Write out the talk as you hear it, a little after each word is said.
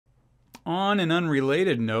On an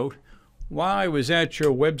unrelated note, while I was at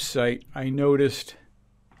your website, I noticed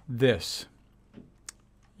this,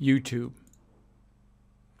 YouTube.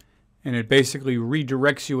 And it basically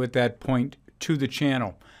redirects you at that point to the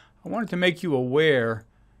channel. I wanted to make you aware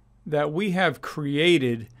that we have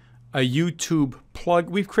created a YouTube plug.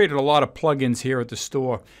 We've created a lot of plugins here at the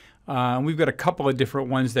store. We've got a couple of different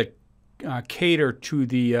ones that cater to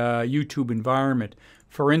the YouTube environment.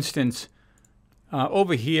 For instance,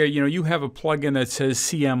 over here, you have a plugin that says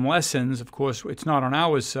CM Lessons. Of course, it's not on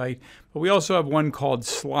our site, but we also have one called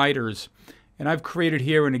Sliders. And I've created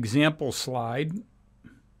here an example slide.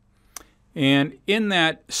 And in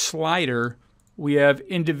that slider, we have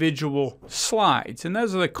individual slides. And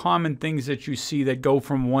those are the common things that you see that go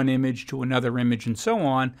from one image to another image and so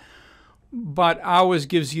on. But ours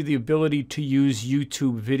gives you the ability to use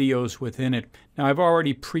YouTube videos within it. Now, I've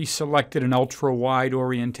already pre-selected an ultra-wide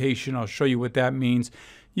orientation. I'll show you what that means.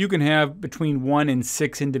 You can have between 1 and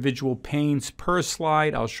 6 individual panes per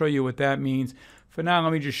slide. I'll show you what that means. For now,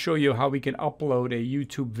 let me just show you how we can upload a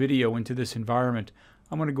YouTube video into this environment.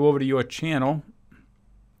 I'm going to go over to your channel,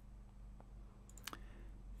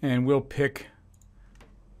 and we'll pick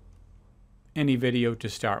any video to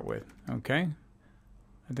start with, okay?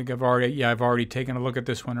 I think I've already taken a look at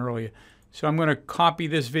this one earlier. So I'm going to copy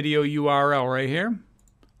this video URL right here.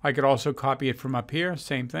 I could also copy it from up here,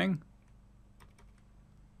 same thing.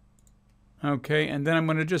 Okay, and then I'm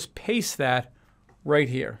going to just paste that right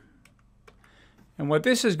here. And what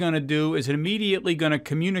this is going to do is immediately going to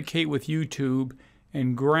communicate with YouTube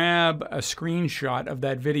and grab a screenshot of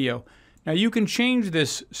that video. Now you can change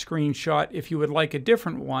this screenshot if you would like a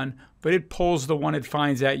different one, but it pulls the one it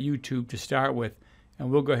finds at YouTube to start with. And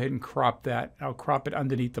we'll go ahead and crop that. I'll crop it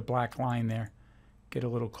underneath the black line there. Get a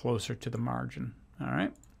little closer to the margin. All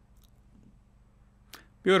right.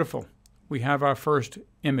 Beautiful. We have our first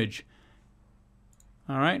image.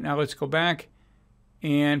 All right, now let's go back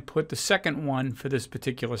and put the second one for this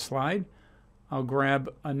particular slide. I'll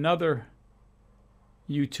grab another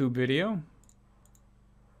YouTube video.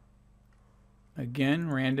 Again,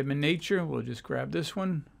 random in nature. We'll just grab this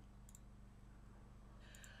one.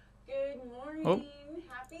 Good morning.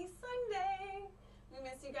 Happy Sunday. We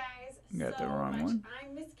miss you guys Got so the wrong much. one.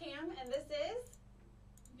 I'm Miss Cam, and this is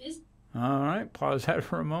Miss. All right, pause that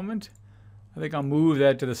for a moment. I think I'll move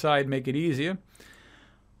that to the side, make it easier.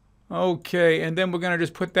 Okay, and then we're going to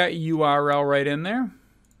just put that URL right in there.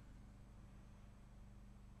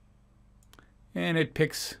 And it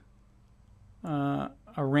picks a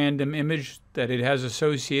random image that it has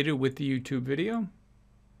associated with the YouTube video,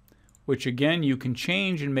 which again you can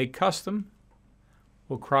change and make custom.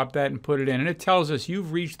 We'll crop that and put it in, and it tells us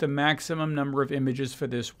you've reached the maximum number of images for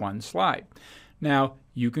this one slide. Now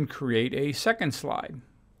you can create a second slide,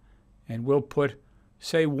 and we'll put,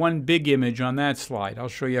 say, one big image on that slide. I'll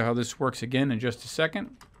show you how this works again in just a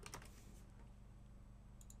second.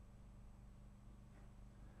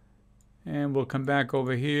 And we'll come back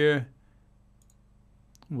over here.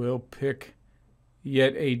 We'll pick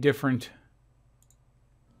yet a different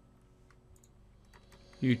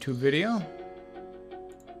YouTube video.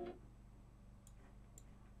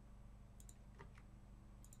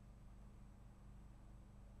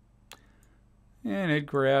 And it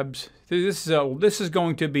grabs. This is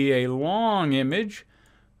going to be a long image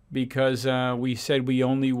because we said we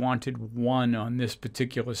only wanted one on this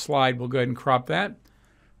particular slide. We'll go ahead and crop that.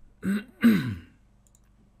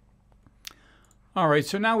 All right,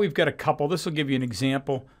 so now we've got a couple. This will give you an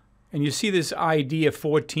example. And you see this ID of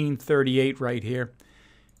 1438 right here.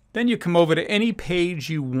 Then you come over to any page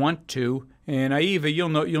you want to. And Aiva, you'll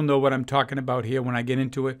know what I'm talking about here when I get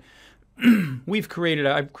into it. I've created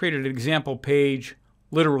an example page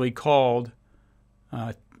literally called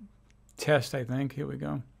test, I think. Here we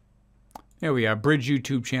go. There we are, Bridge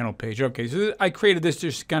YouTube channel page. Okay, so I created this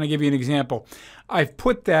just to kind of give you an example. I've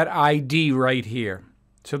put that ID right here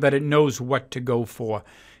so that it knows what to go for.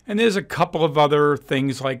 And there's a couple of other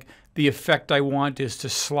things, like the effect I want is to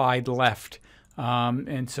slide left.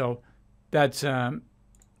 And so that's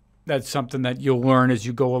something that you'll learn as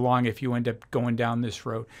you go along if you end up going down this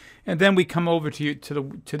road. And then we come over to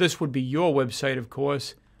this would be your website, of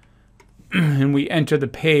course, and we enter the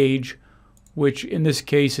page, which in this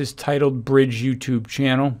case is titled Bridge YouTube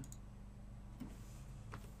Channel.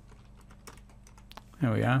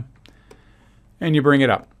 There we are. And you bring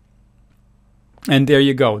it up. And there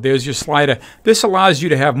you go. There's your slider. This allows you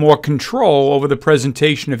to have more control over the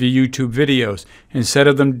presentation of your YouTube videos. Instead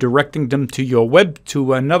of them directing them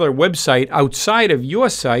to another website outside of your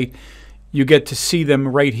site, you get to see them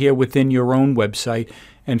right here within your own website.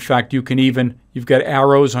 In fact, you've got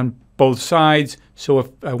arrows on both sides So if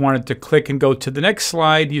I wanted to click and go to the next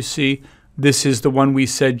slide, you see this is the one we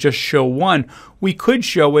said just show one. We could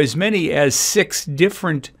show as many as 6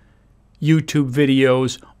 different YouTube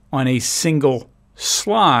videos on a single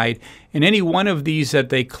slide. And any one of these that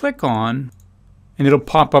they click on, and it'll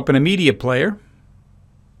pop up in a media player.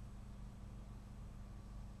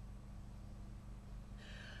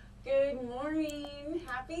 Good morning.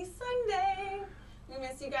 Happy Sunday. We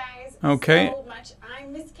miss you guys Okay. so much.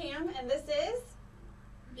 I'm Miss Cam, and this is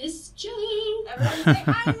Miss Joe. Everyone say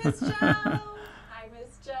hi, Miss Joe. Hi,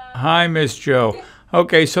 Miss Joe. Hi, Miss Joe.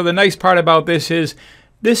 Okay, so the nice part about this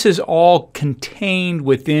is all contained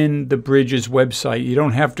within the Bridges website. You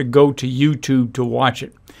don't have to go to YouTube to watch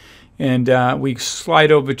it. And we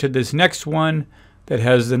slide over to this next one that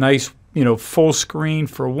has the nice, full screen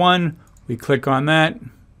for one. We click on that.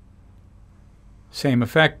 Same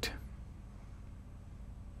effect.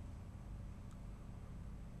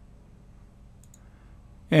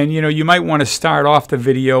 And you might want to start off the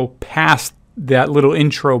video past that little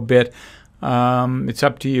intro bit. It's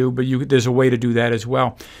up to you, but there's a way to do that as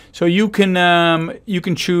well. So you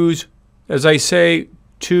can choose, as I say,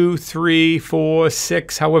 2, 3, 4,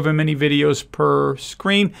 6, however many videos per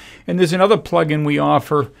screen. And there's another plugin we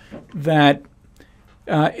offer that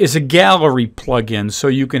is a gallery plugin. So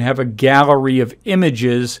you can have a gallery of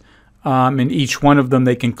images, and each one of them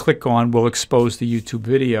they can click on will expose the YouTube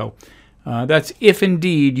video. That's if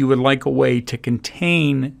indeed you would like a way to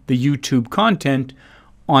contain the YouTube content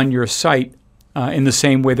on your site in the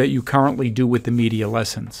same way that you currently do with the media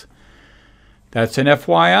lessons. That's an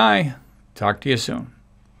FYI. Talk to you soon.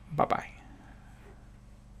 Bye-bye.